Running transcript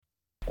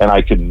and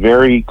I could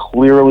very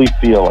clearly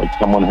feel like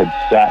someone had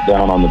sat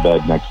down on the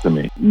bed next to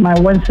me. My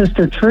one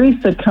sister,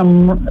 Teresa,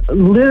 come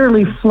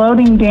literally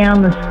floating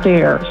down the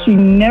stairs. She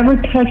never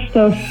touched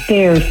those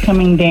stairs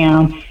coming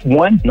down.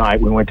 One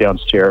night we went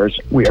downstairs,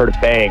 we heard a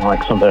bang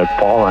like something had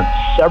fallen.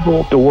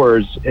 Several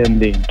doors in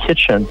the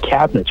kitchen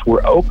cabinets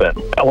were open,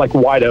 like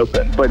wide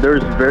open. But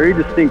there's very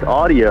distinct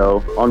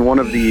audio on one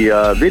of the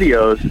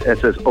videos that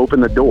says,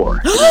 "Open the door."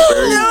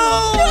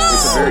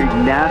 It's a very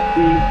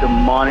nasty,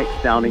 demonic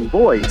sounding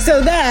voice.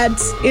 So that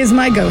is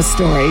my ghost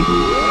story.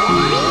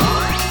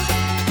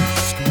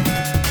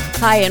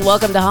 Hi, and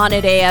welcome to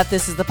Haunted AF.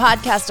 This is the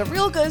podcast of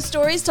real ghost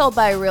stories told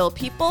by real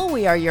people.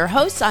 We are your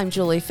hosts. I'm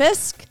Julie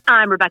Fisk.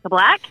 I'm Rebecca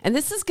Black. And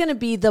this is going to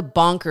be the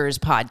Bonkers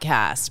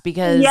podcast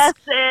because yes,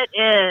 it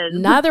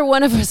is. Neither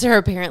one of us are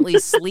apparently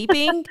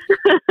sleeping.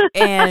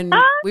 And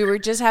we were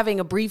just having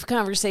a brief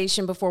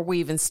conversation before we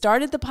even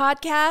started the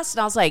podcast.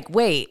 And I was like,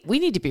 wait, we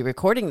need to be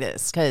recording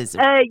this because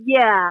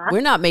we're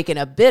not making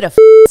a bit of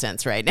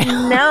sense right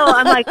now. No,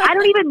 I'm like, I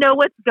don't even know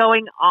what's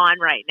going on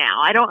right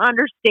now. I don't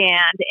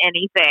understand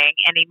anything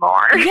anymore.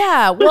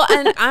 Yeah, well,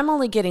 and I'm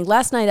only getting,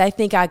 last night I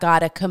think I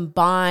got a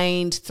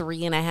combined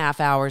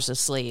 3.5 hours of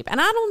sleep. And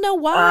I don't know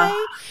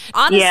why.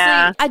 Honestly,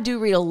 I do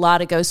read a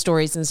lot of ghost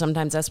stories and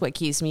sometimes that's what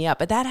keeps me up.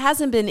 But that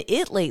hasn't been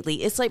it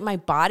lately. It's like my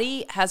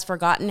body has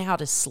forgotten how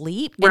to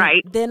sleep.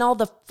 Right. Then all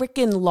the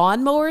freaking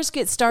lawnmowers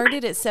get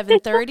started at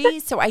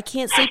 7:30, so I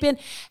can't sleep in.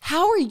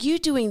 How are you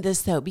doing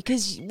this though?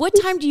 Because what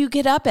time do you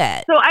get up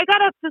at? So I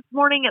got up this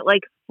morning at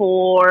like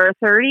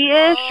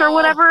 4:30-ish or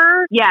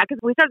whatever. Yeah, because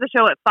we started the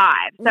show at 5.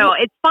 So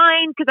it's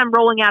fine because I'm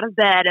rolling out of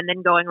bed and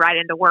then going right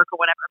into work or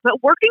whatever.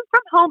 But working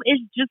from home is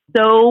just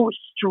so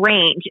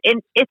strange.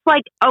 And it's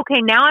like,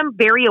 okay, now I'm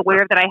very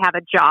aware that I have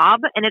a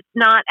job and it's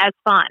not as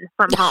fun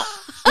from home.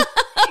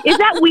 Is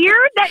that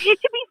weird? That it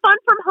should be fun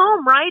from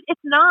home, right?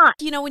 It's not.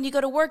 You know, when you go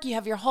to work, you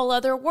have your whole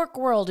other work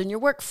world and your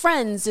work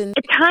friends. And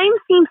time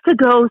seems to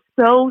go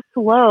so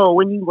slow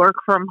when you work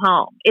from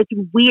home. It's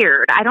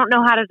weird. I don't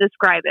know how to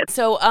describe it.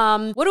 So,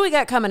 what do we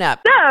got coming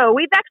up? So,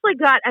 we've actually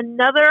got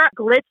another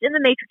Glitch in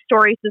the Matrix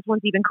story. This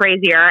one's even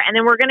crazier. And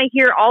then we're going to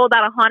hear all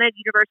about a haunted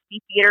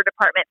university theater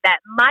department that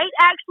might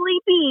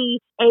actually be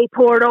a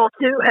portal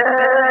to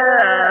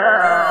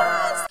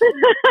hell.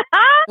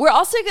 We're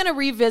also going to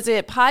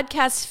revisit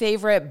podcast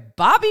favorite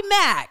Bobby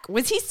Mack.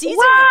 Was he season?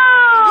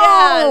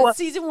 Wow! Yeah,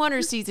 season 1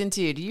 or season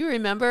 2? Do you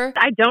remember?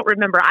 I don't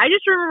remember. I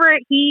just remember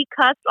he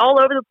cussed all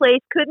over the place,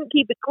 couldn't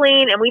keep it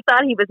clean, and we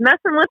thought he was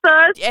messing with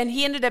us. And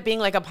he ended up being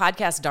like a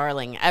podcast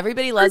darling.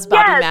 Everybody loves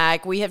Bobby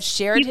Mack. We have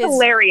shared his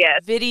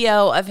hilarious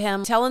video of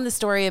him telling the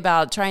story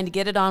about trying to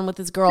get it on with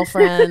his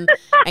girlfriend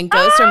and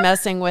ghosts are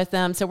messing with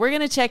him. So we're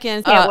going to check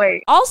in. Can't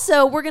wait.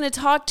 Also, we're going to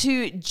talk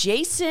to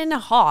Jason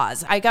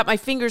Hawes. I got my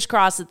fingers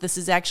crossed that this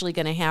is actually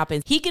going to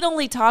happen. He can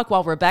only talk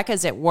while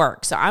Rebecca's at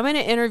work. So I'm going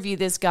to interview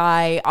this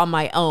guy on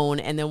my own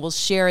and then we'll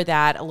share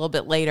that a little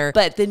bit later.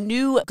 But the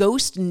new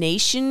Ghost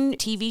Nation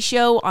TV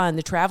show on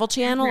the Travel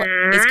Channel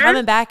is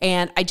coming back.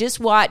 And I just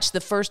watched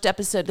the first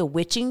episode of The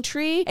Witching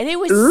Tree and it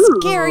was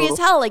scary as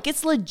hell. Like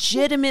it's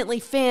legitimately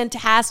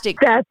fantastic.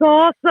 That's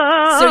awesome.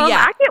 So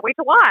yeah, I can't wait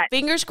to watch.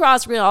 Fingers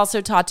crossed. We're going to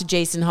also talk to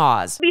Jason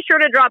Hawes. Be sure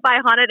to drop by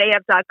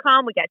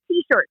hauntedaf.com. We got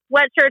t-shirts,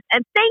 sweatshirts,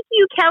 and thank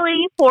you,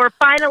 Kelly, for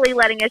finally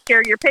letting us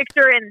share your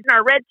picture in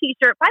our red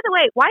t-shirt. By the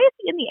way, why is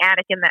he in the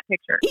attic in that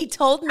picture? He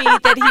told me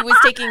that he was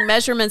taking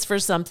measurements for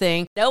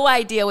something. No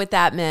idea what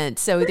that meant.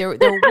 So there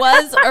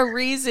was a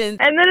reason.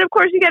 And then, of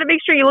course, you got to make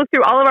sure you look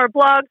through all of our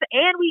blogs.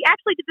 And we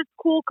actually did this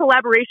cool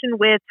collaboration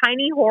with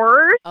Tiny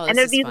Horrors. And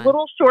they're these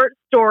little short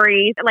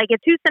stories, like a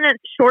 2-sentence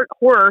short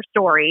horror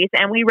stories.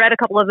 And we read a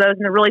couple of those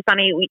and they're really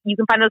funny. You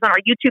can find those on our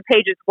YouTube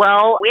page as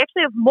well. We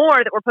actually have more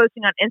that we're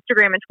posting on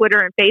Instagram and Twitter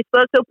and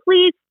Facebook. So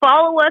please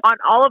follow us on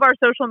all of our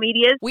social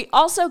medias. We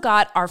also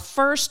got our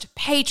first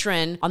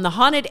patron on the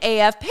Haunted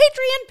AF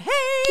Patreon page.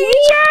 Yay!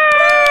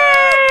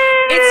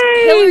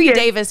 It's Hillary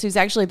Davis, who's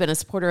actually been a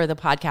supporter of the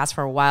podcast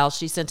for a while.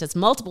 She sent us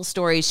multiple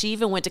stories. She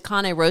even went to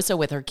Cane Rosa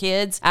with her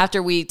kids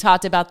after we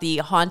talked about the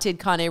haunted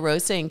Cane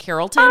Rosa in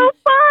Carrollton. Oh,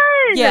 fun!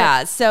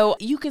 Yeah, so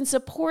you can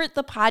support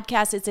the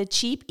podcast. It's a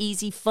cheap,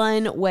 easy,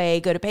 fun way.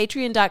 Go to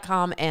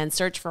patreon.com and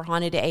search for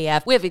Haunted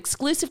AF. We have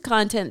exclusive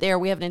content there.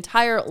 We have an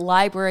entire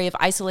library of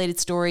isolated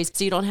stories,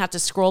 so you don't have to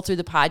scroll through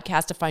the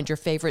podcast to find your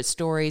favorite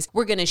stories.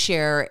 We're going to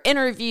share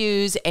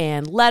interviews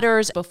and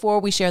letters before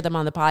we share them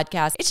on the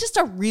podcast. It's just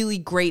a really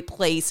great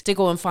place to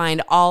go and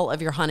find all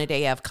of your Haunted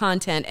AF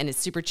content, and it's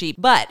super cheap.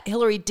 But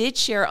Hillary did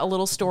share a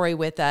little story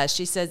with us.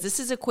 She says,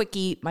 this is a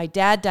quickie. My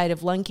dad died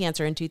of lung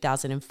cancer in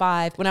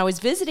 2005. When I was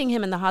visiting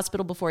him in the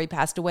hospital before he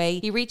passed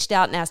away, he reached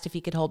out and asked if he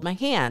could hold my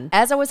hand.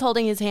 As I was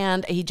holding his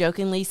hand, he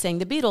jokingly sang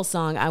the Beatles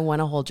song, I Want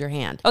to Hold Your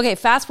Hand. Okay,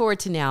 fast forward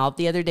to now.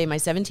 The other day, my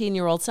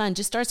 17-year-old son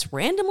just starts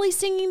randomly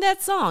singing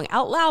that song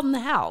out loud in the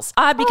house.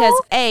 Odd because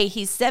A,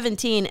 he's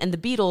 17 and the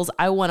Beatles,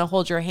 I Want to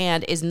Hold Your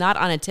Hand is not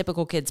on a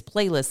typical kid's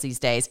playlist these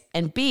days.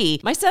 And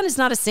B, my son is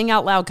not a sing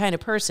out loud kind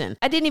of person.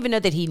 I didn't even know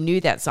that he knew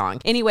that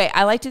song. Anyway,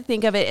 I like to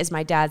think of it as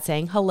my dad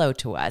saying hello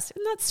to us.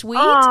 Isn't that sweet?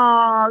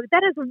 Oh,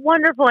 that is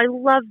wonderful. I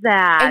love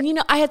that. And you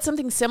know, I had had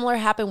something similar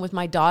happen with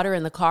my daughter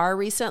in the car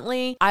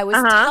recently. I was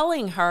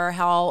telling her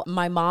how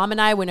my mom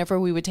and I, whenever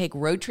we would take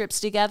road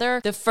trips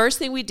together, the first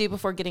thing we do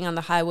before getting on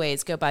the highway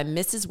is go by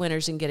Mrs.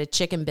 Winters and get a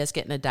chicken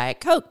biscuit and a Diet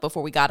Coke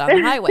before we got on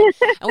the highway.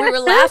 And we were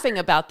laughing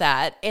about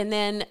that. And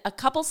then a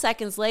couple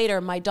seconds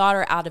later, my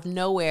daughter out of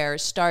nowhere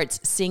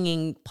starts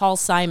singing Paul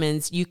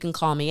Simon's You Can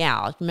Call Me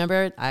Out.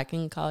 Remember? I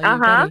can call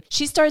you Betty.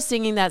 She starts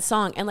singing that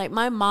song. And like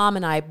my mom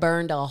and I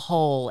burned a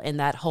hole in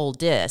that whole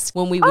disc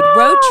when we would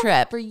road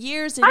trip for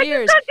years and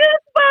years.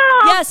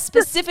 Yes,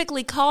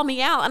 specifically Call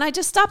Me Out. And I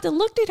just stopped and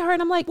looked at her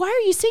and I'm like, why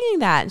are you singing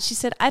that? And she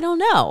said, I don't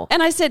know.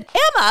 And I said,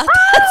 Emma,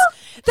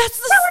 that's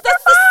the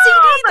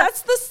CD.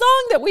 That's the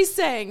song that we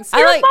sang. So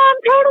Your mom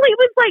totally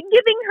was like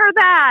giving her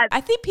that. I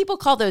think people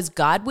call those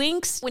God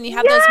winks when you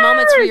have those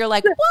moments where you're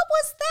like, what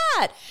was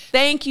that?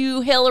 Thank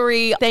you,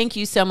 Hillary. Thank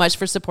you so much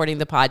for supporting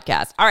the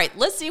podcast. All right,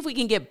 let's see if we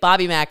can get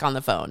Bobby Mack on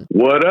the phone.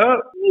 What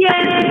up?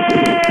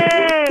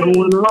 Yay!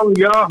 What's going on,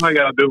 y'all? How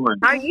y'all doing?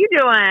 How you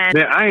doing?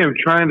 Man, I am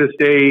trying to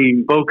stay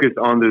focused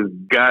on this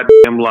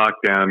goddamn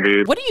lockdown,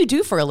 dude. What do you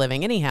do for a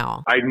living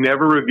anyhow? I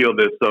never revealed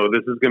this, so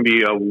this is going to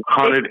be a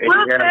haunted...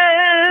 Exclusive!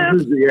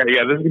 This is going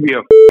to be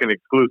a fucking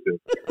exclusive.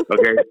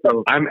 Okay,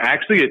 so I'm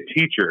actually a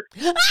teacher.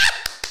 No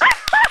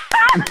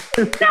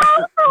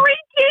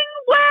freaking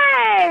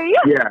way!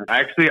 Yeah,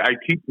 actually, I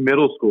teach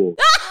middle school.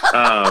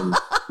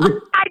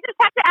 I just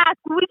have to ask,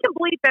 we can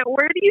bleep it.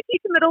 Where do you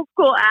teach middle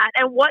school at,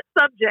 and what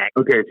subject?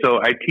 Okay, so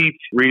I teach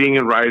reading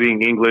and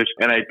writing English,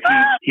 and I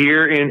teach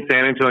here in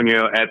San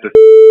Antonio at the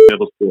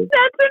middle school.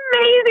 That's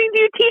amazing.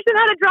 Do you teach them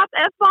how to drop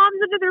F-bombs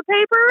into their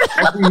papers?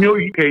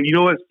 You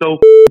know what's so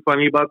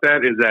funny about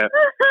that is that,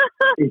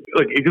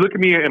 look, if you look at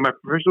me in my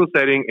professional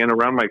setting and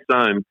around my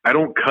son, I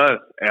don't cuss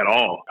at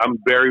all. I'm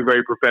very,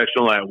 very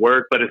professional at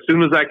work, but as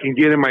soon as I can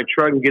get in my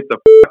truck and get the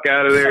fuck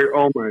out of there,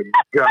 oh my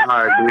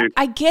God, dude.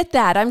 I get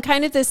that. I'm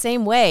kind of the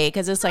same way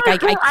because it's like I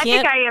can't. I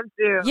think I am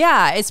too.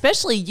 Yeah,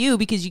 especially you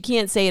because you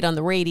can't say it on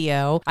the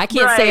radio. I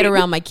can't say it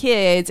around my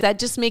kids. That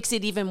just makes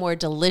it even more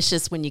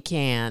delicious when you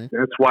can.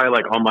 That's why,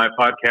 like, on my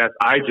podcast,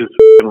 I just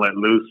let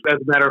loose. As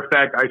a matter of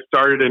fact, I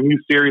started a new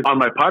series on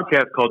my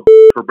podcast called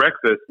For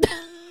Breakfast.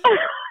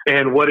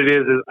 And what it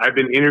is I've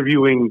been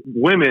interviewing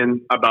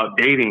women about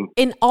dating.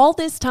 In all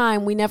this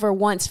time, we never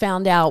once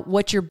found out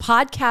what your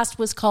podcast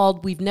was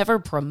called. We've never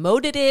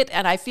promoted it,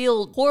 and I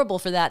feel horrible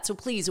for that. So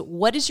please,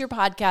 what is your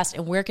podcast,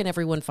 and where can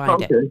everyone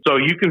find it? So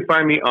you can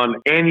find me on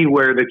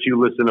anywhere that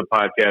you listen to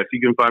podcasts.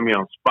 You can find me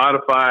on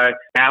Spotify,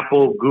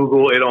 Apple,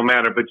 Google, it don't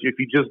matter. But if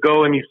you just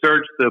go and you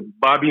search the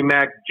Bobby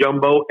Mack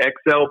Jumbo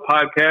XL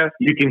podcast,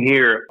 you can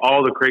hear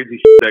all the crazy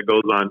shit that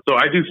goes on. So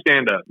I do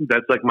stand-up.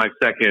 That's like my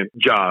second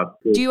job.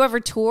 Do you ever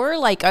tour?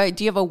 Like,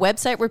 do you have a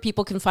website where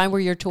people can find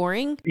where you're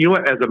touring? You know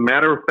what? As a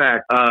matter of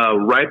fact,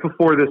 right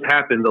before this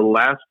happened, the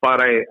last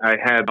spot I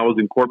had, I was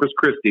in Corpus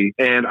Christi,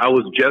 and I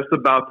was just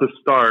about to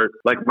start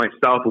like my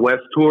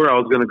Southwest tour. I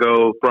was going to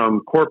go from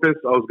Corpus.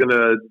 I was going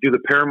to do the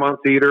Paramount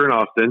Theater in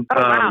Austin,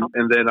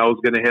 and then I was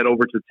going to head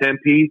over to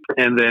Tempe,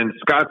 and then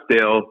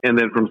Scottsdale, and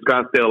then from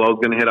Scottsdale, I was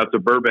going to head out to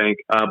Burbank.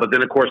 But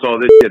then, of course, all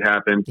this shit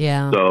happened.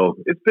 Yeah. So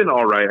it's been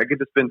all right. I get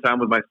to spend time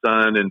with my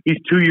son, and he's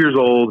 2 years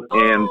old,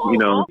 and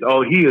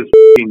he is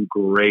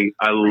great.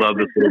 I love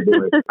this little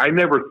boy. I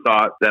never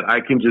thought that I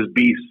can just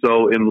be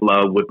so in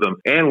love with him.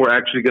 And we're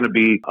actually going to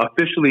be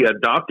officially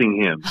adopting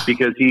him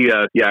because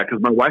because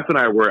my wife and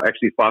I were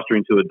actually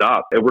fostering to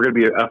adopt. And we're going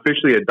to be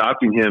officially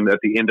adopting him at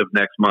the end of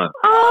next month.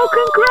 Oh,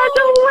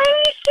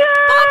 congratulations!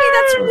 Bobby,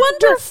 that's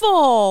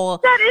wonderful.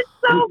 That is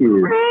so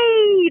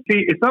great.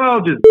 See, it's not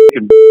all just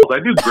I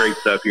do great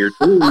stuff here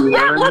too.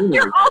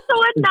 You're also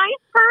a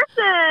nice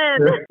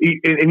person.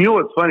 And you know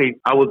what's funny?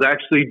 I was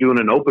actually doing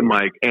an open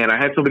mic, and I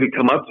had somebody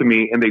come up to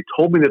me, and they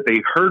told me that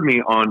they heard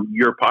me on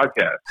your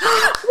podcast.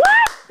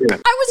 What? Yeah.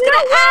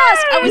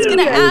 I was going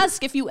to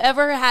ask if you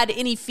ever had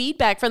any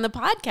feedback from the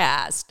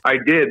podcast. I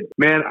did.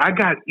 Man, I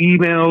got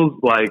emails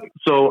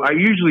so I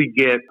usually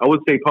get, I would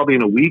say probably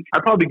in a week, I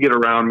probably get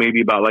around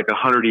maybe about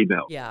 100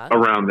 emails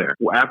around there.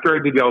 Well, after I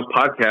did y'all's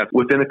podcast,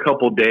 within a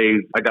couple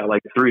days, I got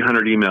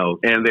 300 emails,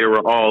 and they were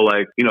all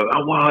like,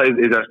 oh, wow,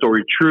 is that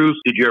story true?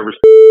 Did you ever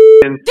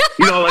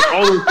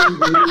all those things.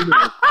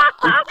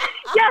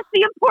 Yes,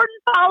 the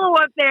important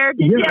follow-up there.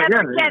 Did you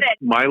ever get it?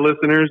 My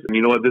listeners, and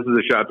you know what? This is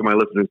a shout to my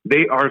listeners.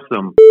 They are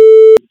some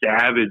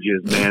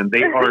savages, man.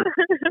 They are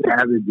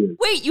savages.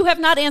 Wait, you have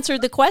not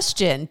answered the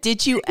question.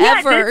 Did you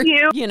ever,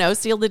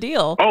 seal the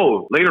deal?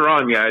 Oh, later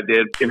on, I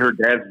did in her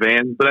dad's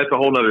van, but that's a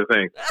whole other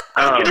thing.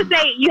 I was going to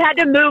say, you had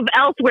to move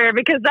elsewhere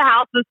because the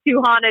house was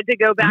too haunted to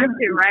go back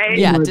to, right?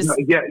 Yeah.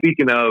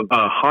 Speaking of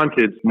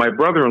haunted, my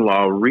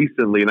brother-in-law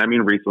recently, and I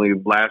mean recently,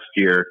 last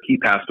year, he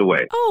passed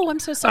away. Oh, I'm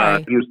so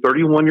sorry. He was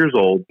 31 years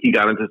old. He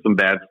got into some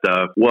bad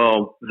stuff.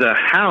 Well, the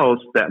house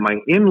that my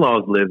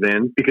in-laws live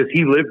in, because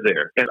he lived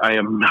there, and I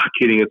am not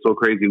kidding it's so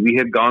crazy. We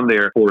had gone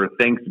there for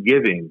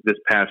Thanksgiving this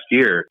past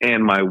year,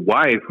 and my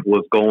wife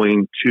was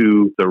going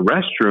to the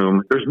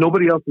restroom. There's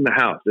nobody else in the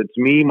house. It's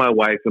me, my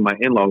wife, and my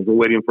in-laws. We're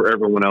waiting for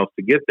everyone else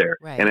to get there.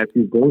 Right. And as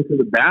she's going to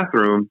the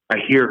bathroom, I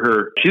hear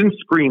her. She didn't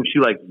scream. She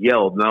like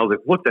yelled. And I was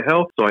like, what the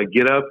hell? So I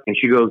get up and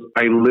she goes,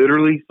 I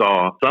literally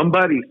saw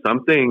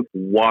something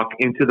walk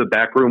into the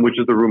back room, which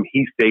is the room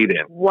he stayed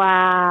in.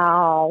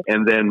 Wow.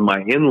 And then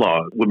my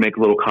in-laws would make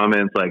little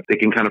comments like they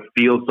can kind of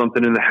feel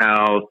something in the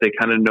house. They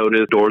kind of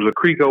notice doors would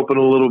creak open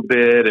a little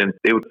bit and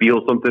they would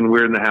feel something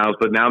weird in the house.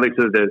 But now they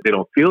said that they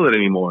don't feel it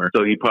anymore.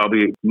 So he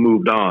probably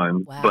moved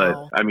on. Wow. But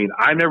I mean,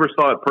 I never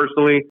saw it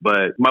personally,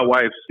 but my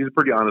wife, she's a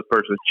pretty honest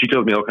person. She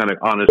tells me all kind of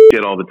honest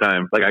shit all the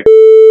time. Like I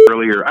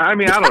earlier. I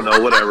mean, I don't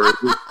know, whatever.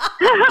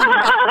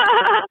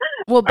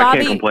 Well, Bobby,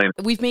 I can't complain.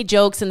 We've made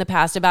jokes in the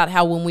past about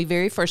how when we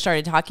very first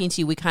started talking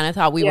to you, we kind of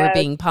thought we were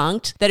being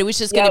punked, that it was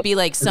just going to be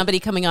like somebody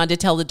coming on to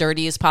tell the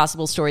dirtiest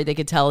possible story they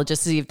could tell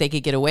just to see if they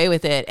could get away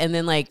with it. And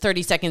then like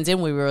 30 seconds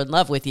in, we were in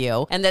love with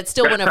you. And that's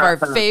still one of our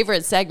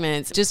favorite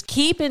segments. Just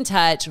keep in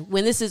touch.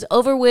 When this is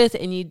over with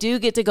and you do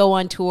get to go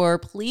on tour,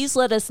 please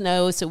let us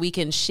know so we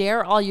can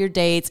share all your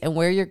dates and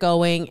where you're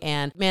going.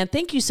 And man,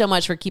 thank you so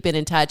much for keeping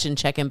in touch and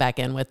checking back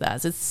in with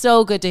us. It's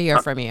so good to hear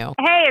from you.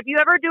 Hey, if you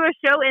ever do a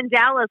show in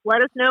Dallas,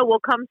 let us know. We'll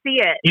come see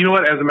it. You know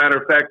what? As a matter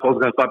of fact, I was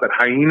going to stop at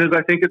Hyenas,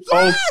 I think it's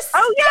called. Yes!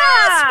 Oh, yeah.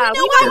 Yes,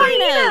 we know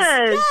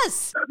Hyenas.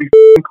 Yes. That'd be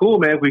cool,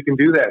 man, if we can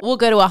do that. We'll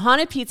go to a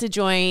haunted pizza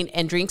joint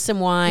and drink some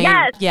wine.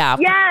 Yes. Yeah.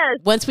 Yes.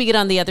 Once we get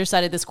on the other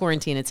side of this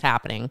quarantine, it's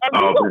happening. And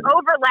we will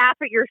overlap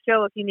at your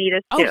show if you need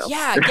us to. Oh,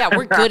 yeah. Yeah,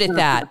 we're good at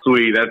that.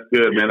 Sweet. That's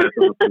good, man. That's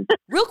awesome.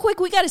 Real quick,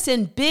 we got to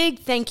send big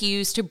thank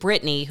yous to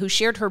Brittany, who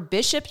shared her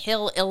Bishop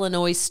Hill,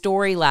 Illinois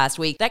story last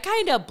week. That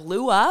kind of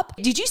blew up.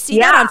 Did you see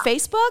that on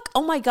Facebook?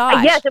 Oh, my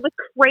gosh. Yes, it was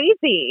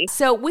crazy.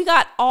 So we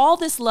got all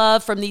this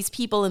love from these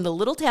people in the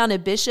little town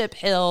of Bishop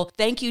Hill.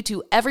 Thank you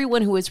to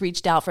everyone who has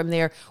reached out from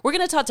there. We're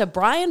going to talk to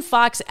Brian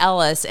Fox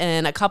Ellis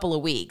in a couple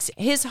of weeks.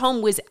 His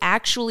home was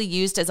actually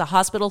used as a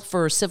hospital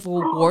for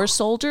Civil War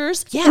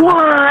soldiers. Yeah.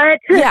 What?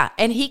 Yeah.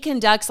 And he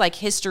conducts like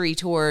history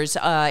tours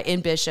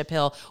in Bishop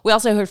Hill. We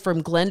also heard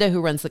from Glenda,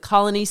 who runs the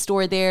Colony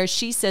store there.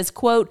 She says,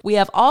 quote, we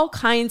have all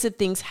kinds of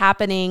things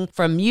happening,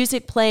 from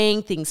music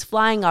playing, things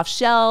flying off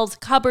shelves,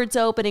 cupboards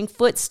opening,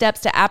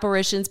 footsteps to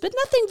apparitions, but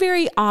nothing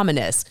very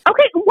ominous.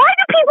 Okay, why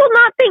do people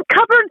not think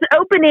cupboards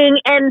opening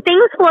and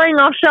things flying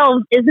off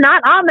shelves is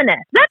not ominous?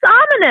 That's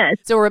ominous.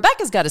 So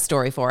Rebecca's got a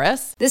story for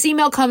us. This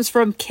email comes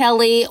from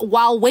Kelly.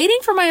 While waiting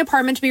for my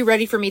apartment to be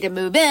ready for me to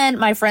move in,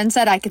 my friend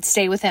said I could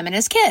stay with him and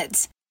his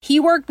kids. He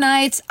worked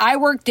nights, I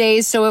worked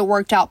days, so it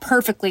worked out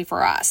perfectly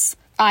for us.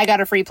 I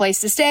got a free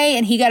place to stay,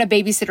 and he got a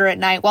babysitter at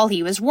night while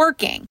he was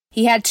working.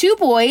 He had 2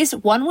 boys,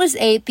 one was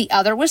 8, the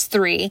other was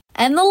 3,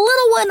 and the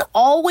little one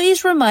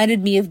always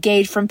reminded me of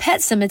Gage from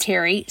Pet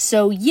Sematary,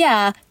 so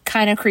yeah,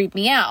 kind of creeped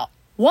me out.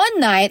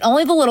 One night,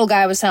 only the little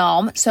guy was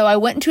home, so I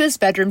went into his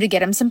bedroom to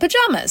get him some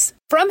pajamas.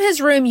 From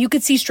his room, you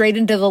could see straight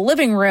into the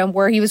living room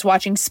where he was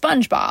watching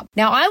SpongeBob.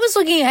 Now, I was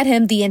looking at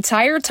him the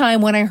entire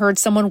time when I heard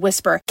someone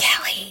whisper,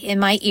 Kelly, in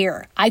my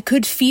ear. I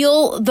could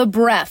feel the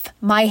breath.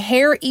 My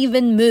hair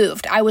even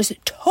moved. I was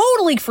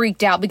totally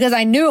freaked out because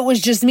I knew it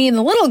was just me and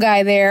the little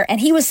guy there,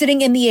 and he was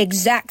sitting in the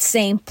exact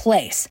same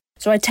place.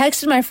 So I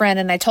texted my friend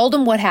and I told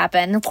him what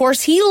happened. Of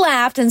course, he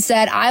laughed and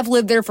said, I've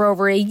lived there for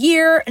over a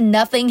year.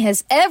 Nothing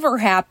has ever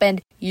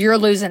happened. You're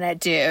losing it,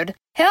 dude.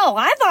 Hell,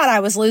 I thought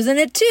I was losing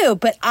it too,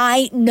 but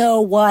I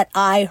know what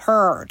I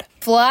heard.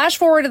 Flash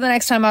forward to the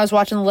next time I was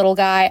watching the little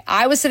guy.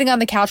 I was sitting on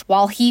the couch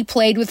while he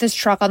played with his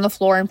truck on the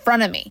floor in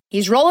front of me.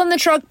 He's rolling the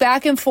truck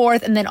back and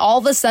forth, and then all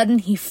of a sudden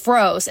he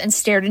froze and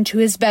stared into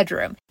his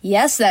bedroom.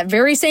 Yes, that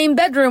very same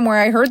bedroom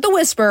where I heard the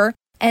whisper,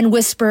 and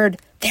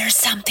whispered, there's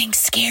something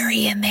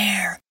scary in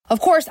there. Of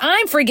course,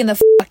 I'm freaking the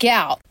fuck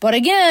out. But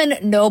again,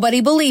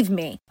 nobody believed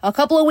me. A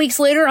couple of weeks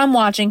later, I'm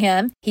watching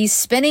him. He's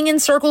spinning in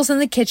circles in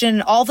the kitchen,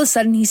 and all of a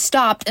sudden he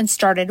stopped and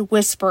started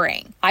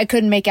whispering. I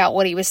couldn't make out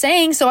what he was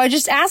saying, so I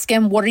just asked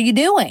him, what are you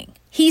doing?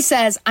 He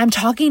says, I'm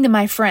talking to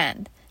my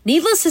friend.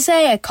 Needless to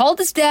say, I called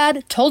his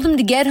dad, told him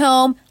to get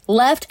home,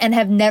 left, and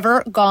have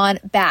never gone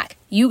back.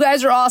 You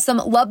guys are awesome.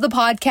 Love the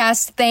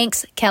podcast.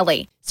 Thanks,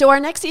 Kelly. So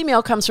our next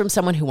email comes from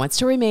someone who wants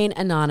to remain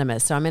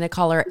anonymous. So I'm going to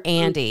call her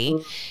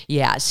Andy.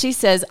 Yeah, she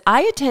says,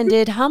 I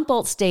attended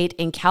Humboldt State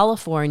in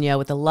California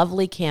with a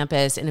lovely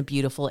campus in a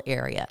beautiful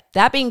area.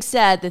 That being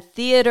said, the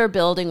theater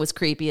building was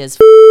creepy as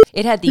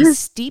It had these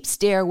steep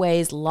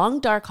stairways, long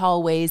dark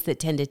hallways that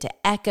tended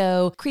to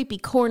echo, creepy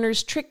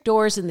corners, trick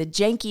doors, and the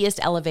jankiest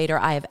elevator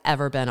I have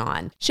ever been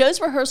on. Shows,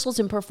 rehearsals,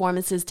 and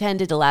performances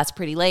tended to last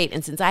pretty late,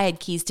 and since I had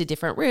keys to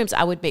different rooms,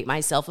 I would make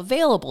myself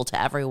available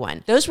to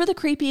everyone. Those were the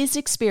creepiest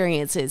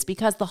experiences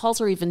because the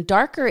halls are even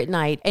darker at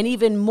night and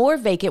even more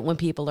vacant when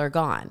people are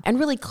gone, and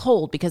really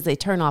cold because they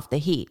turn off the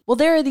heat. Well,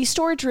 there are these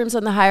storage rooms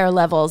on the higher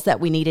levels that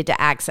we needed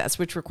to access,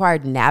 which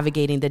required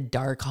navigating the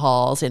dark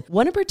halls, and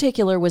one in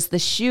particular was the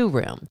shoe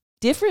room.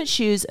 Different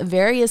shoes,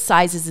 various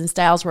sizes and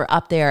styles were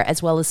up there,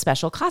 as well as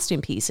special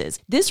costume pieces.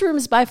 This room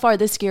is by far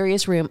the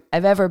scariest room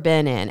I've ever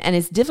been in, and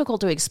it's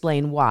difficult to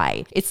explain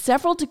why. It's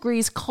several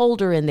degrees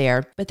colder in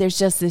there, but there's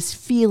just this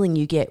feeling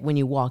you get when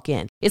you walk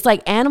in. It's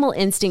like animal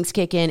instincts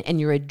kick in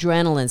and your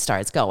adrenaline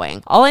starts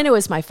going. All I know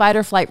is my fight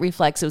or flight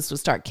reflexes will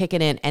start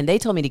kicking in, and they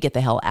told me to get the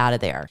hell out of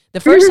there.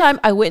 The first time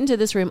I went into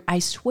this room, I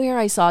swear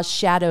I saw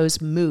shadows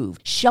move,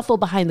 shuffle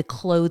behind the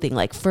clothing,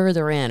 like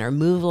further in, or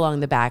move along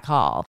the back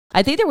hall.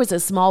 I think there was a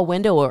small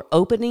window or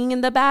opening in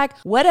the back.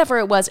 Whatever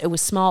it was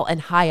small and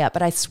high up,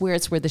 but I swear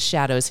it's where the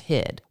shadows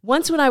hid.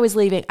 Once when I was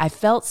leaving, I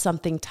felt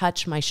something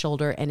touch my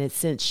shoulder and it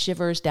sent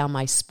shivers down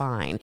my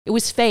spine. It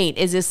was faint,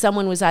 as if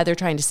someone was either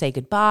trying to say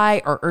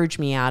goodbye or urge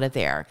me out of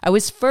there. I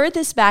was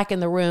furthest back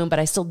in the room, but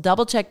I still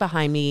double-checked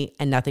behind me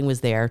and nothing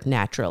was there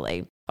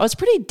naturally. I was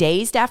pretty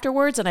dazed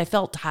afterwards and I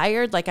felt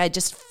tired, like I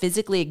just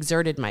physically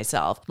exerted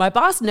myself. My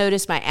boss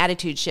noticed my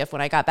attitude shift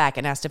when I got back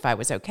and asked if I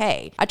was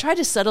okay. I tried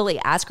to subtly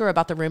ask her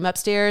about the room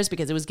upstairs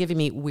because it was giving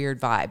me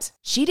weird vibes.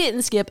 She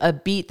didn't skip a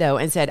beat though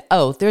and said,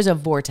 "Oh, there's a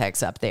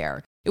vortex up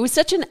there." It was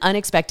such an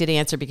unexpected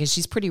answer because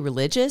she's pretty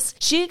religious.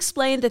 She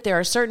explained that there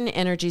are certain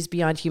energies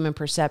beyond human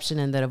perception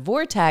and that a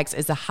vortex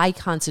is a high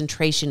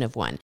concentration of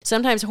one.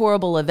 Sometimes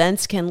horrible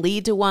events can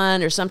lead to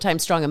one, or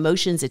sometimes strong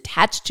emotions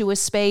attached to a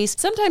space.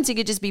 Sometimes it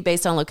could just be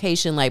based on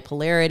location, like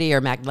polarity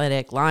or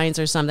magnetic lines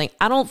or something.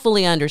 I don't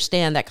fully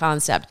understand that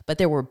concept, but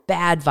there were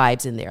bad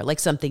vibes in there, like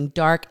something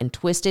dark and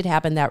twisted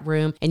happened in that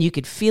room, and you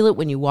could feel it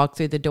when you walked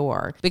through the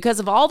door. Because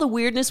of all the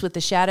weirdness with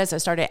the shadows, I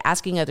started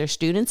asking other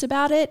students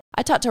about it.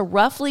 I talked to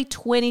roughly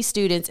 20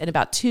 students and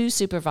about 2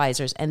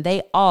 supervisors, and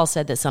they all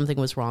said that something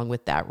was wrong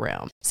with that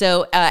room.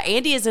 So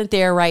Andy isn't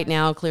there right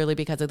now, clearly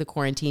because of the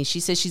quarantine.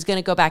 She says she's going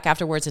to go back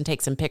afterwards and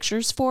take some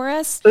pictures for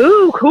us.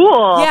 Ooh,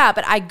 cool. Yeah,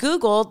 but I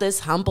Googled this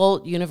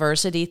Humboldt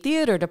University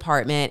theater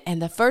department, and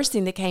the first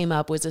thing that came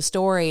up was a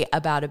story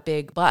about a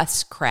big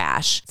bus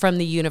crash from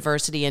the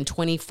university in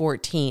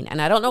 2014.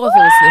 And I don't know if it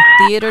was the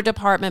theater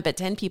department, but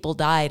 10 people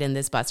died in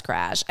this bus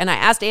crash. And I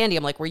asked Andy,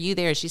 I'm like, were you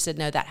there? And she said,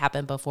 no, that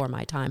happened before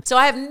my time. So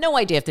I have no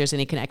idea if there's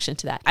any connection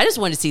to that. I just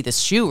wanted to see this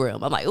shoe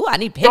room. I'm like, ooh, I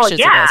need pictures of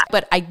this.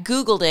 But I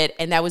Googled it,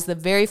 and that was the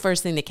very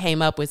first thing that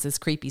came up was this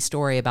creepy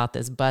story about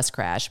this bus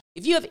crash.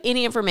 If you have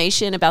any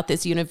information about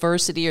this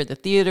university or the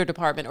theater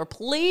department, or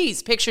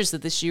please pictures of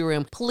the shoe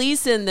room,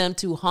 please send them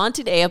to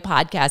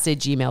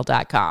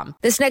hauntedafpodcast@gmail.com.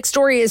 This next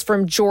story is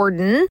from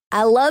Jordan.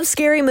 I love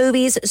scary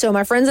movies, so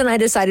my friends and I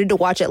decided to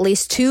watch at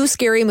least 2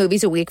 scary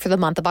movies a week for the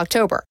month of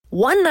October.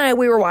 One night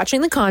we were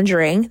watching The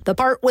Conjuring. The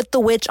part with the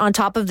witch on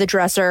top of the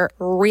dresser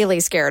really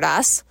scared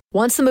us.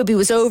 Once the movie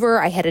was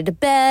over, I headed to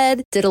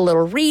bed, did a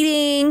little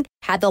reading,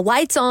 had the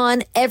lights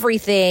on,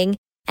 everything,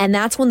 and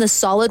that's when the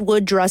solid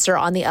wood dresser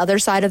on the other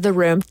side of the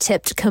room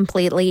tipped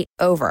completely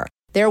over.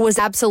 There was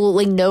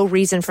absolutely no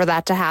reason for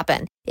that to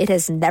happen. It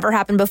has never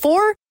happened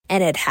before,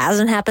 and it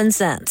hasn't happened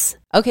since.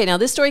 Okay, now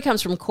this story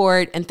comes from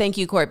Court, and thank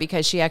you, Court,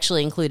 because she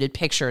actually included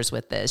pictures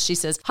with this. She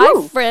says,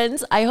 "Hi,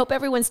 friends. I hope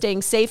everyone's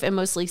staying safe and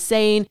mostly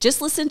sane.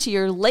 Just listened to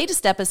your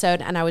latest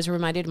episode, and I was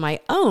reminded of my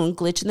own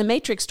Glitch in the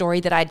Matrix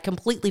story that I'd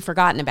completely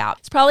forgotten about.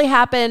 It's probably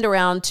happened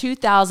around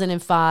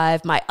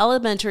 2005. My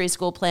elementary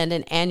school planned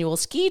an annual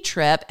ski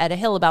trip at a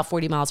hill about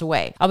 40 miles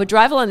away. I would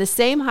drive along the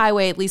same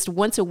highway at least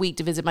once a week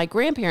to visit my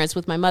grandparents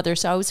with my mother,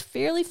 so I was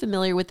fairly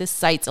familiar with the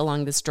sights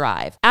along this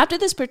drive. After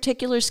this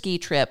particular ski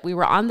trip, we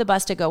were on the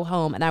bus to go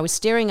home, and I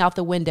was staring out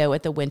the window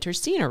at the winter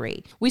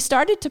scenery. We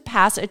started to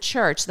pass a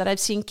church that I've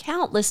seen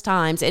countless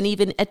times and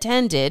even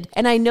attended,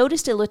 and I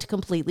noticed it looked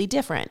completely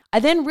different. I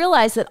then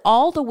realized that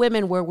all the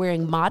women were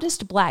wearing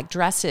modest black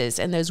dresses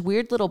and those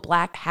weird little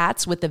black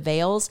hats with the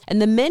veils,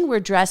 and the men were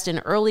dressed in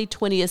early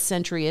 20th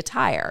century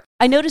attire.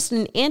 I noticed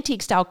an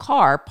antique-style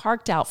car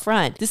parked out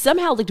front that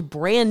somehow looked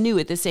brand new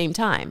at the same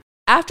time.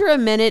 After a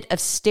minute of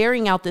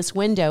staring out this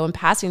window and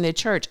passing the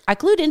church, I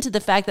clued into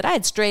the fact that I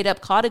had straight up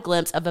caught a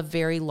glimpse of a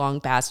very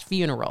long past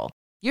funeral.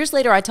 Years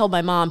later, I told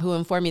my mom, who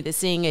informed me that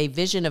seeing a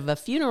vision of a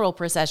funeral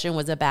procession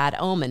was a bad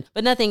omen,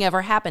 but nothing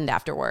ever happened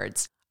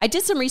afterwards. I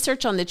did some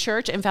research on the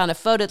church and found a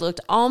photo that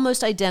looked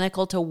almost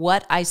identical to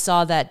what I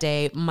saw that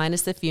day,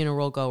 minus the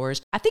funeral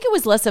goers. I think it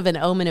was less of an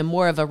omen and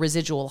more of a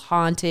residual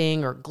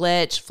haunting or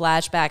glitch,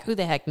 flashback, who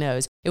the heck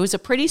knows. It was a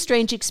pretty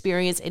strange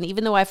experience, and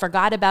even though I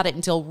forgot about it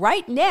until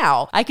right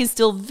now, I can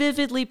still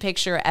vividly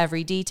picture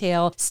every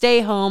detail.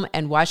 Stay home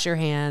and wash your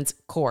hands,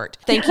 Court.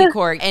 Thank you,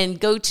 Court. And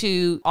go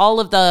to all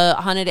of the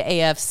Haunted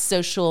AF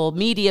social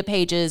media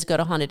pages, go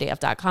to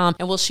hauntedaf.com,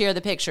 and we'll share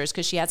the pictures,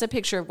 because she has a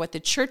picture of what the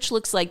church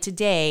looks like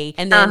today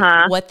and then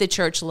what the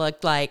church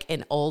looked like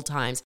in old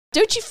times.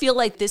 Don't you feel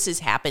like this has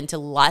happened to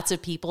lots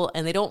of people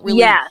and they don't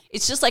really,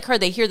 it's just like her,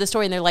 they hear the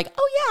story and they're like,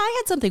 oh yeah, I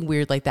had something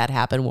weird like that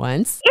happen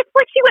once. It's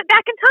like she went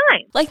back in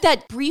time. Like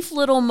that brief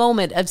little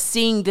moment of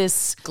seeing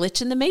this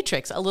glitch in the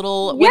Matrix, a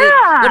little,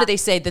 what do they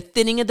say, the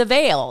thinning of the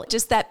veil,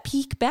 just that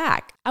peek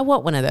back. I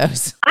want one of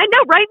those. I know,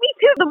 right? Me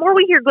too. The more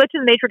we hear glitch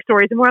in the Matrix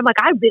stories, the more I'm like,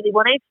 I really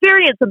want to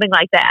experience something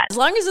like that. As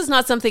long as it's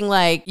not something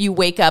like you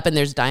wake up and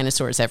there's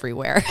dinosaurs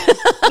everywhere. I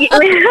don't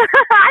know.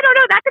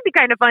 That could be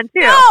kind of fun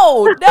too.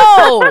 No.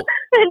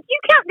 you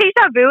count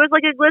deja vu as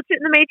like a glitch in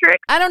the Matrix?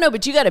 I don't know,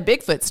 but you got a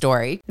Bigfoot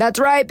story. That's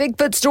right,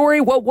 Bigfoot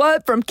story.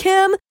 What from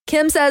Kim?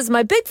 Kim says,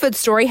 my Bigfoot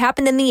story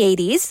happened in the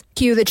 80s.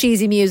 Cue the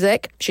cheesy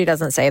music. She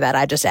doesn't say that.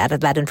 I just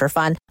added that in for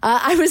fun.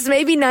 I was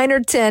maybe 9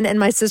 or 10, and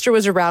my sister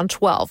was around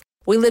 12.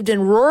 We lived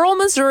in rural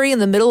Missouri in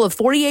the middle of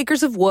 40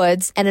 acres of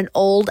woods and an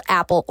old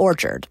apple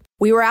orchard.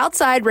 We were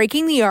outside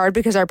raking the yard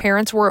because our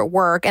parents were at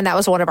work, and that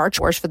was one of our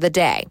chores for the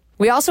day.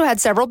 We also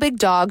had several big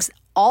dogs,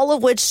 all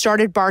of which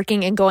started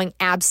barking and going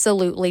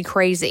absolutely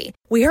crazy.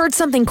 We heard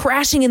something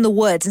crashing in the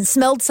woods and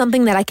smelled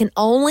something that I can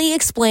only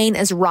explain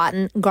as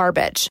rotten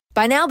garbage.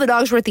 By now, the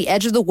dogs were at the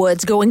edge of the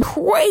woods going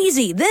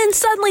crazy. Then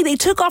suddenly they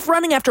took off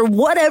running after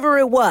whatever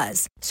it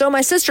was. So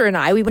my sister and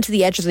I, we went to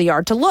the edge of the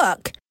yard to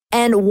look.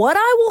 And what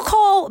I will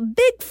call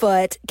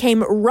Bigfoot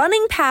came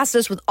running past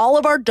us with all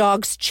of our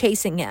dogs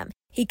chasing him.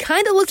 He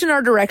kind of looked in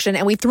our direction,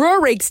 and we threw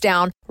our rakes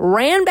down,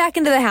 ran back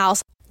into the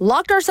house,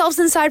 locked ourselves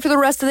inside for the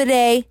rest of the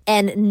day,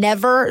 and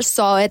never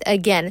saw it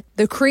again.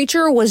 The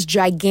creature was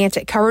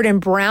gigantic, covered in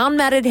brown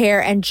matted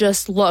hair, and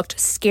just looked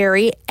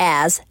scary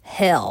as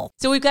hell.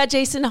 So we've got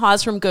Jason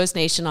Hawes from Ghost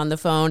Nation on the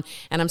phone,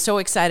 and I'm so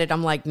excited.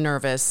 I'm like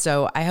nervous.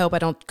 So I hope I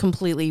don't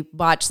completely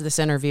botch this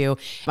interview.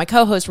 My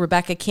co-host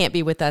Rebecca can't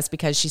be with us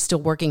because she's still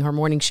working her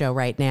morning show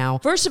right now.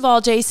 First of all,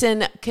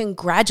 Jason,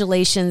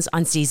 congratulations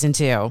on season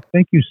 2.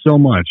 Thank you so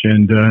much.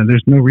 And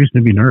there's no reason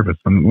to be nervous.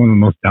 I'm one of the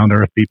most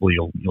down-to-earth people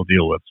you'll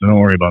deal with. So don't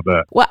worry about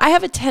that. Well, I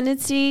have a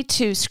tendency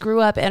to screw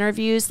up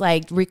interviews,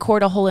 like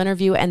record a whole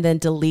interview and then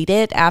delete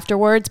it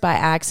afterwards by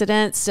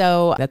accident.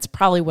 So that's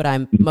probably what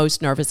I'm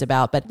most nervous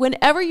about. But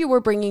whenever you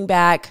were bringing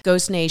back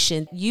Ghost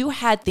Nation, you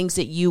had things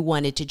that you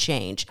wanted to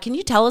change. Can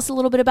you tell us a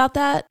little bit about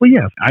that? Well,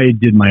 yes. I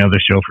did my other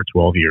show for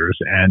 12 years,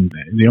 and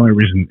the only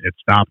reason it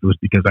stopped was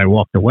because I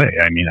walked away.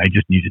 I mean, I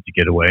just needed to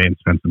get away and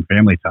spend some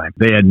family time.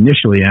 They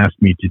initially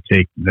asked me to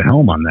take the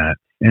helm on that.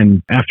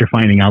 And after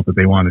finding out that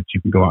they wanted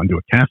to go out and do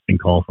a casting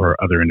call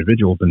for other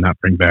individuals and not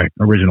bring back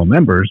original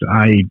members,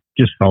 I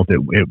just felt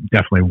it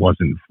definitely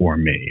wasn't for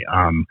me.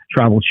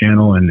 Travel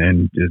Channel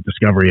and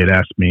Discovery had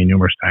asked me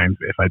numerous times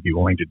if I'd be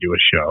willing to do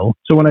a show.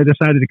 So when I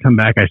decided to come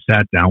back, I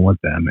sat down with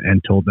them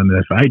and told them that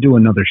if I do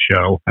another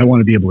show, I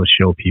want to be able to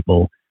show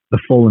people the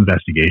full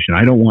investigation.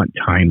 I don't want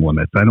time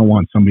limits. I don't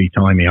want somebody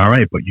telling me, all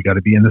right, but you got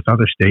to be in this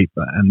other state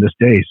on this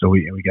day, so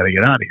we got to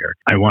get out of here.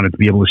 I wanted to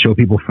be able to show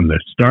people from the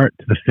start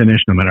to the finish,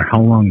 no matter how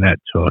long that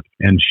took,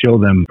 and show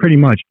them pretty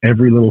much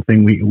every little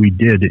thing we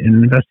did in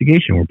an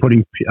investigation. We're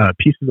putting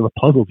pieces of a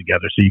puzzle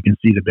together so you can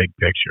see the big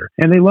picture.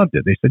 And they loved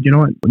it. They said, you know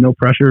what, no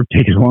pressure,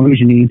 take as long as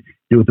you need.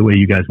 Do it the way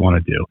you guys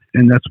want to do.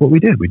 And that's what we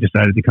did. We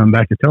decided to come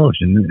back to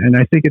television. And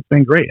I think it's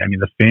been great. I mean,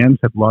 the fans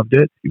have loved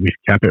it. We've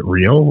kept it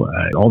real.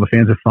 All the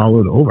fans have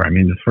followed over. I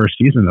mean, the first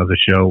season of the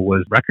show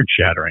was record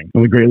shattering.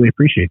 And we greatly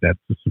appreciate that.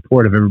 It's the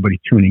support of everybody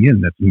tuning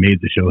in that's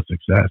made the show a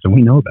success. And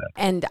we know that.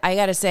 And I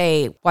got to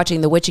say,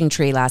 watching The Witching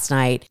Tree last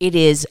night, it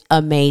is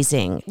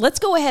amazing. Let's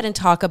go ahead and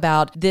talk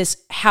about this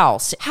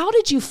house. How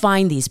did you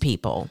find these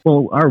people?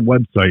 Well, our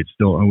website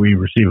still, we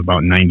receive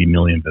about 90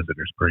 million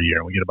visitors per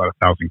year. We get about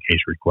 1,000 case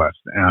requests.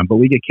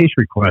 But we get case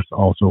requests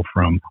also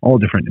from all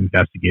different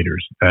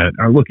investigators that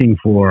are looking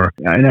for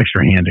an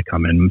extra hand to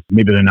come in.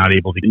 Maybe they're not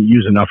able to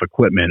use enough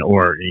equipment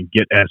or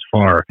get as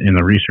far in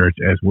the research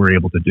as we're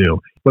able to do.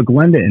 But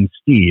Glenda and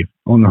Steve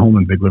own the home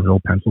in Big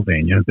Riverville,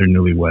 Pennsylvania. They're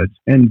newlyweds.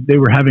 And they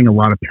were having a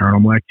lot of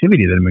paranormal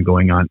activity that had been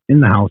going on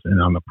in the house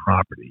and on the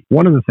property.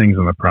 One of the things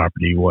on the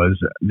property was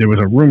there was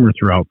a rumor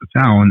throughout the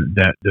town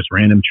that this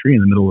random tree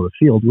in the middle of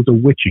the field was a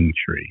witching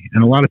tree.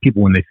 And a lot of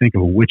people, when they think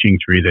of a witching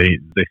tree,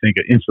 they think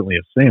instantly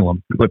of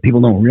Salem. But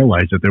people don't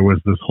realize that there was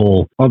this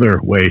whole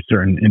other way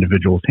certain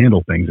individuals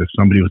handle things. If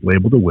somebody was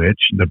labeled a witch,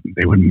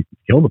 they wouldn't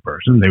kill the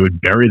person. They would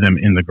bury them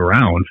in the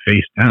ground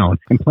face down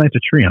and plant a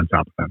tree on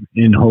top of them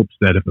in hopes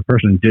that if the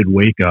person did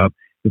wake up,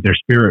 that their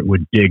spirit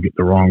would dig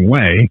the wrong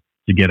way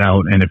to get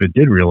out. And if it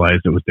did realize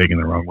it was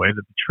digging the wrong way,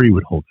 that the tree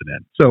would hold it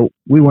in. So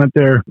we went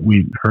there,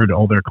 we heard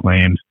all their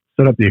claims,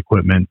 set up the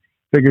equipment,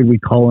 figured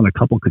we'd call in a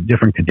couple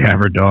different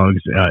cadaver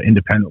dogs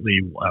independently,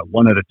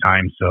 one at a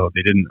time, so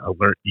they didn't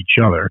alert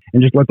each other,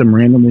 and just let them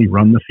randomly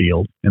run the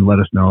field and let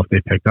us know if they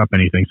picked up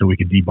anything so we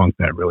could debunk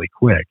that really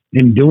quick.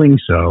 In doing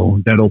so,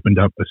 that opened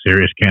up a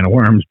serious can of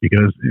worms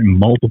because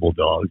multiple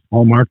dogs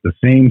all marked the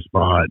same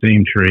spot,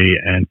 same tree,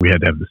 and we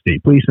had to have the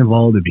state police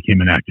involved. It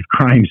became an active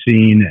crime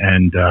scene,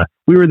 and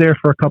we were there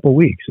for a couple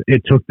weeks.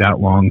 It took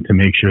that long to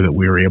make sure that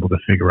we were able to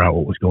figure out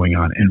what was going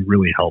on and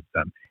really help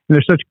them. And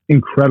they're such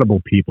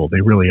incredible people.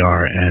 They really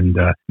are. And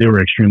they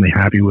were extremely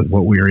happy with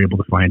what we were able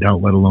to find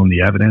out, let alone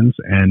the evidence.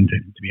 And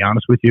to be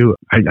honest with you,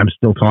 I'm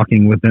still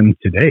talking with them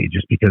today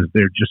just because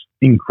they're just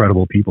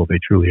incredible people. They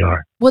truly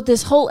are. Well,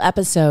 this whole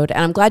episode,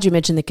 and I'm glad you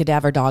mentioned the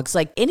cadaver dogs,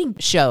 like any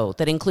show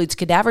that includes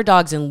cadaver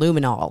dogs and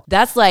luminol,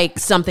 that's like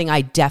something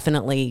I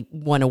definitely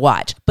want to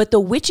watch. But the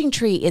witching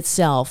tree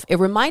itself, it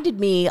reminded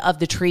me of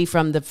the tree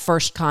from the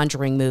first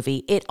Conjuring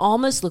movie. It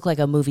almost looked like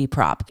a movie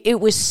prop. It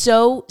was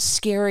so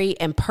scary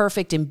and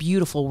perfect and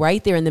beautiful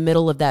right there in the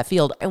middle of that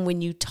field. And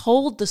when you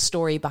told the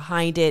story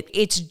behind it,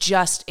 it's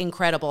just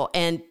incredible.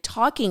 And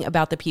talking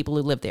about the people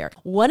who lived there,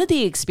 one of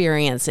the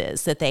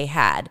experiences that they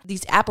had,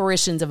 these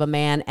apparitions of a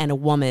man and a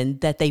woman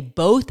that they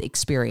both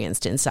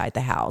experienced inside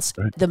the house.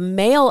 Right. The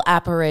male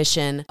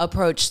apparition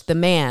approached the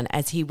man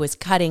as he was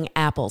cutting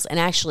apples and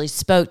actually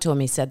spoke to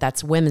him. He said,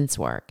 "That's women's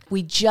work."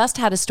 We just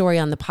had a story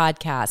on the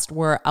podcast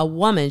where a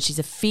woman, she's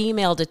a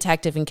female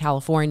detective in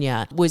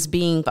California, was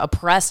being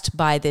oppressed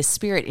by this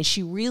spirit, and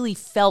she really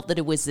felt that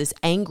it was this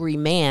angry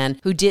man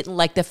who didn't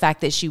like the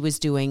fact that she was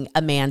doing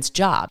a man's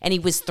job. And he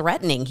was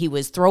threatening. He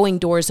was throwing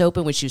doors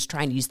open when she was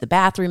trying to use the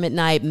bathroom at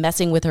night,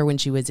 messing with her when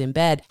she was in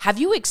bed. Have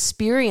you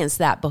experienced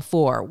that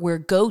before,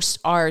 where ghosts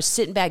are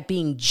sitting back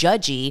being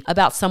judgy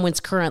about someone's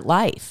current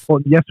life? Well,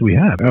 yes, we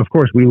have. Of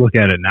course, we look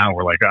at it now,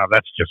 we're like, oh,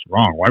 that's just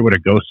wrong. Why would a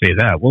ghost say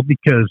that? Well,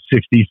 because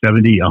 60,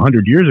 70,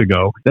 100 years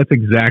ago, that's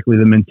exactly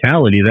the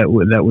mentality that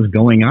was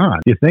going on.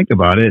 If you think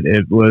about it,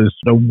 it was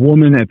the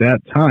woman at that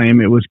time,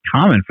 it was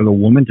common for the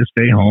woman to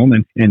stay home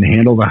and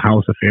handle the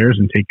house affairs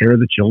and take care of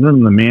the children,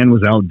 and the man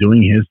was out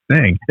doing his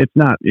thing. It's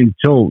not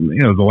until,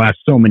 the last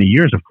so many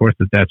years, of course,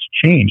 that's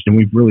changed, and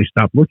we've really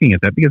stopped looking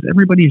at that because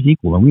everybody's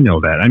equal, and we know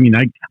that. I mean,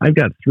 I've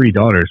got 3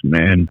 daughters,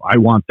 and I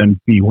want them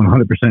to be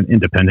 100%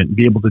 independent and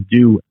be able to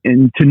do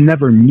and to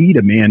never meet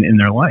a man in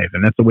their life,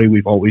 and that's the way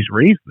we've always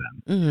raised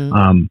them.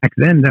 Mm-hmm. Back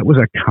then, that was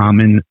a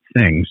common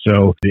thing,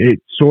 so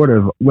it sort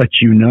of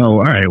lets you know,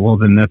 all right, well,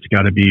 then that's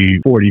got to be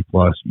 40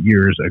 plus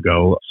years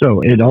ago. So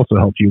it also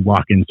helps you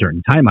lock in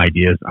certain time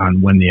ideas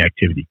on when the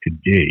activity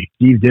could be.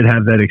 Steve did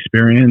have that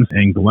experience,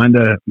 and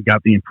Glenda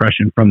got the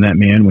impression from that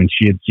man when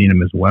she had seen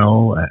him as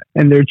well.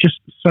 And they're just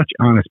such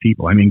honest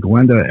people. I mean,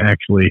 Glenda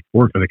actually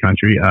worked for the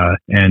country,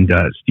 and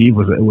Steve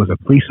was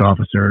a police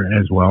officer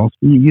as well.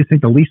 You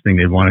think the least thing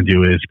they'd want to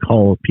do is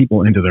call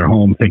people into their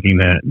home thinking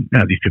that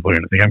these people are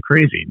going to think I'm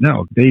crazy.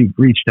 No, they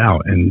reached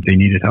out and they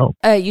needed help.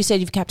 You said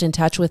you've kept in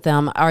touch with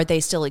them. Are they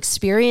still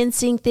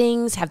experiencing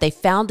things? Have they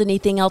found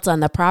anything else on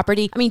the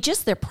property? I mean,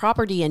 just their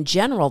property in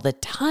general, the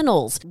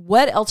tunnels.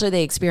 What else are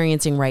they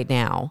experiencing right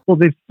now? Well,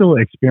 they've still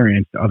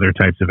experienced other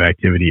types of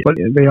activity, but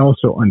they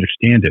also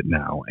understand it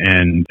now,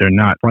 and they're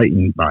not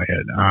frightened by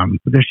it.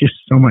 But there's just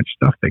so much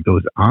stuff that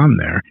goes on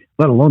there,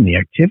 let alone the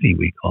activity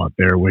we caught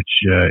there, which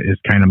is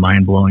kind of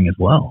mind-blowing as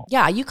well.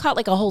 Yeah, you caught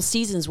like a whole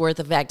season's worth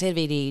of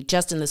activity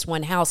just in this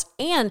one house,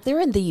 and they're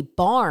in the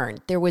barn.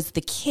 There was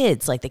the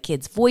kids, like the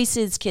kids'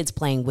 voices, kids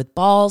playing with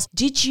balls.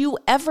 Did you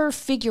ever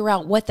figure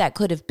out what that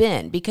could have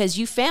been? Because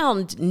you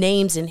found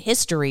names and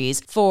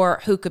histories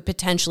for who could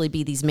potentially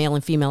be these male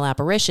and female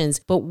apparitions,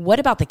 but what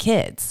about the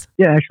kids?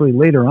 Yeah, actually,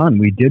 later on,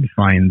 we did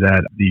find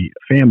that the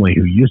family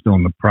who used to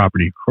own the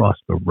property across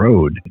the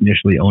road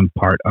initially owned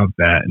part of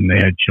that, and they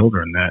had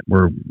children that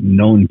were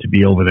known to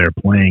be over there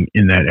playing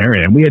in that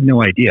area, and we had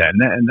no idea.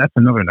 And that's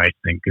another nice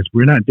thing, because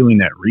we're not doing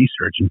that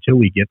research until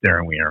we get there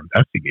and we are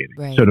investigating.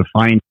 Right. So to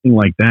find something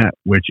like that,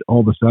 which all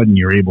of a sudden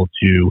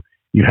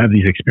you have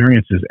these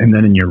experiences, and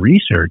then in your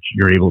research,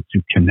 you're able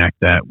to connect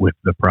that with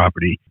the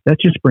property. That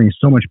just brings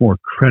so much more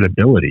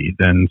credibility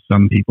than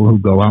some people who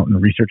go out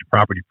and research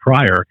property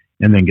prior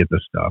and then get the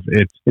stuff.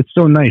 It's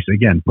so nice,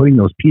 again, putting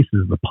those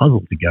pieces of the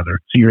puzzle together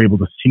so you're able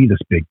to see this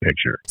big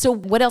picture. So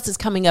what else is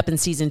coming up in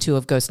season 2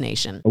 of Ghost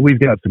Nation? We've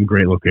got some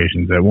great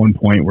locations. At one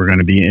point, we're going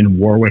to be in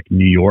Warwick,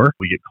 New York.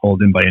 We get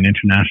called in by an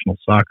international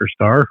soccer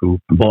star who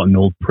bought an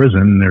old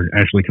prison. They're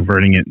actually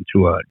converting it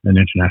into an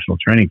international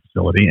training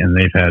facility, and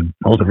they've had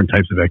all different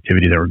types of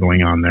activity that were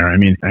going on there. I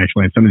mean,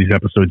 actually, in some of these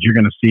episodes, you're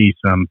going to see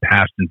some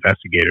past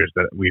investigators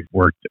that we've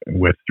worked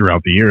with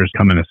throughout the years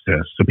come and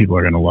assist. So people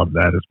are going to love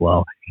that as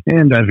well.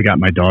 And I've got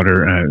my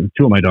daughter,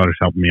 2 of my daughters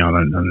helping me on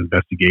an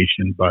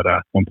investigation. But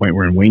at one point,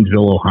 we're in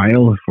Waynesville,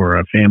 Ohio, for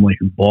a family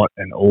who bought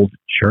an old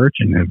church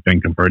and have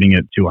been converting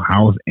it to a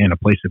house and a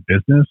place of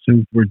business.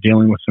 And we're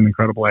dealing with some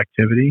incredible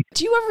activity.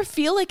 Do you ever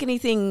feel like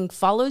anything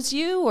follows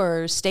you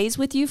or stays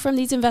with you from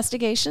these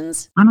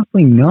investigations?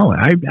 Honestly, no.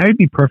 I'd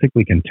be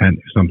perfectly content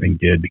if something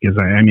did, because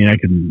I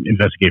could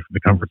investigate from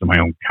the comforts of my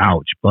own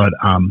couch. But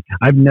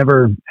I've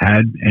never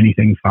had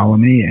anything follow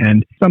me.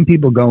 And some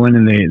people go in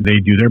and they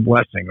do their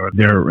blessing or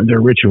their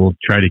ritual,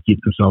 try to keep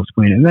themselves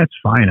clean, and that's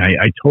fine.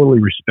 I totally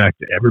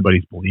respect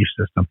everybody's belief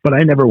system, but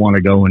I never want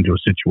to go into a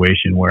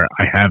situation where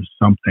I have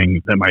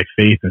something that my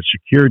faith and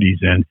security's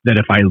in, that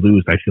if I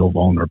lose, I feel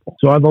vulnerable.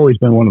 So I've always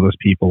been one of those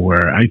people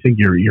where I think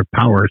your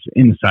power is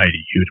inside of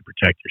you to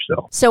protect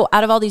yourself. So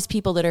out of all these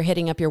people that are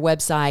hitting up your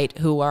website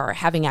who are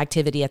having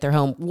activity at their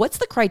home, what's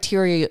the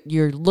criteria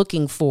you're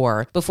looking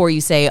for before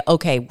you say,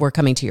 okay, we're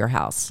coming to your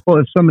house? Well,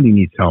 if somebody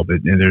needs help,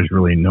 there's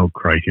really no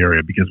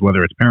criteria, because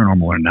whether it's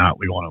paranormal or not,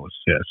 we want to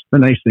assist. The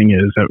nice thing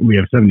is that we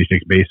have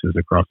 76 bases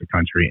across the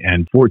country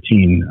and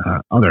 14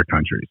 other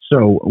countries.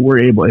 So we're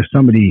able, if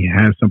somebody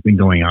has something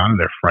going on on and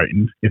they're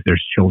frightened. If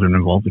there's children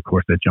involved, of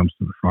course, that jumps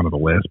to the front of the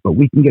list. But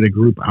we can get a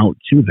group out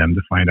to them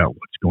to find out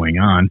what's going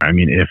on. I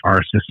mean, if our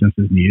assistance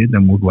is needed,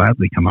 then we'll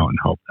gladly come out and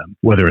help them.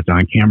 Whether it's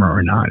on camera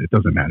or not, it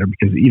doesn't matter,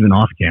 because even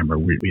off camera,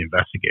 we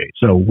investigate.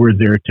 So we're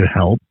there to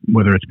help.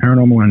 Whether it's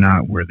paranormal or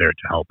not, we're there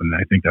to help. And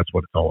I think that's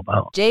what it's all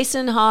about.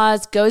 Jason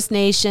Hawes, Ghost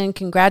Nation,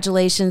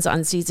 congratulations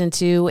on season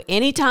 2.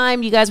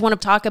 Anytime you guys want to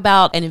talk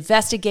about an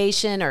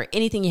investigation or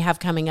anything you have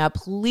coming up,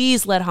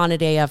 please let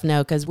Haunted AF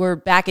know, because we're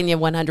backing you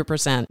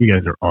 100%. You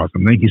guys are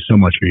awesome. Thank you so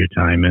much for your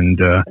time. And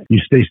you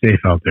stay safe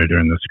out there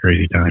during this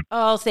crazy time.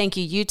 Oh, thank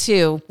you. You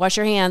too. Wash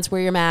your hands.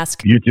 Wear your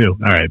mask. You too.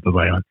 All right.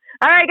 Bye-bye.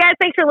 All right, guys,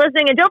 thanks for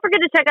listening. And don't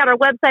forget to check out our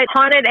website,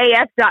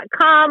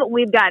 hauntedaf.com.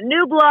 We've got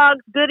new blogs,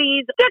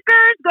 goodies,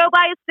 stickers. Go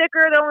buy a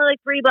sticker. They're only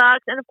like $3.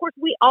 And, of course,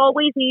 we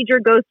always need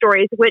your ghost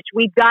stories, which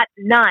we've got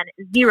none.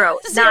 Zero.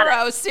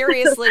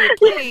 Seriously,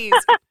 please.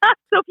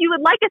 So if you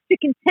would like us to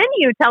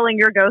continue telling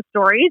your ghost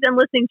stories and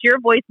listening to your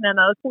voice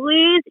memos,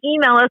 please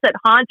email us at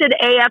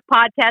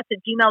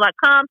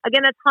hauntedafpodcast@gmail.com.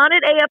 Again, that's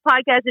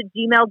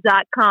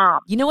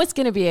hauntedafpodcast@gmail.com. You know what's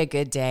going to be a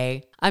good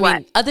day? I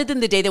mean, other than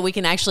the day that we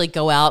can actually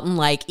go out and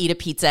like eat a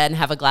pizza and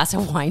have a glass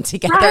of wine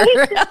together.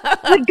 Right?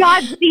 Would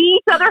God see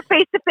each other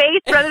face to face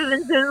rather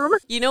than Zoom?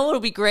 You know what will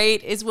be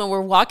great is when we're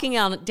walking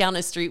down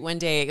a street one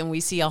day and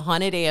we see a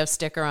Haunted AF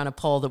sticker on a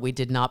pole that we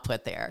did not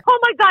put there. Oh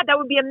my God, that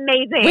would be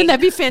amazing. Wouldn't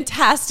that be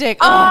fantastic?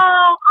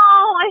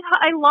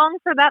 I long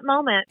for that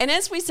moment. And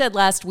as we said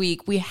last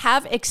week, we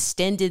have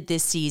extended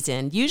this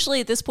season.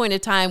 Usually at this point in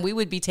time, we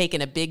would be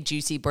taking a big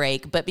juicy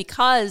break, but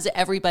because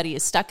everybody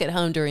is stuck at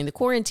home during the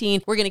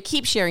quarantine, we're going to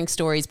keep sharing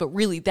stories, but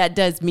really that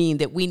does mean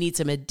that we need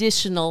some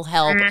additional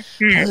help.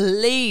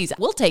 Please.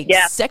 We'll take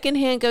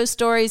secondhand ghost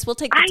stories. We'll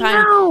take the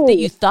time that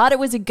you thought it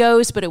was a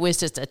ghost, but it was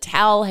just a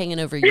towel hanging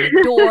over your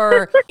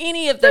door.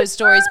 Any of those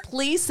stories,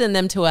 please send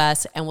them to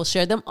us and we'll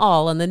share them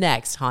all on the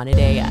next Haunted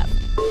AF.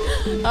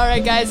 All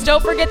right, guys,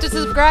 don't forget to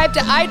subscribe to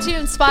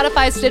iTunes,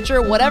 Spotify,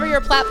 Stitcher, whatever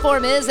your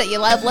platform is that you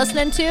love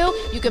listening to.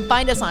 You can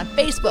find us on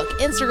Facebook,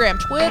 Instagram,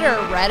 Twitter,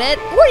 Reddit,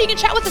 or you can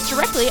chat with us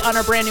directly on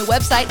our brand new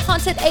website,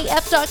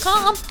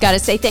 hauntedaf.com. Got to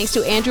say thanks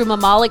to Andrew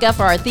Mamaliga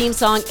for our theme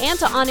song and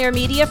to On Air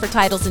Media for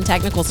titles and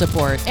technical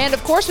support. And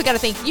of course, we got to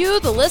thank you,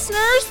 the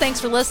listeners.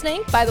 Thanks for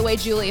listening. By the way,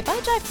 Julie, if I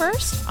die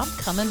first, I'm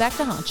coming back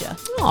to haunt you.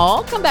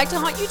 I'll come back to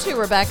haunt you too,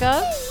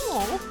 Rebecca.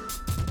 Aww.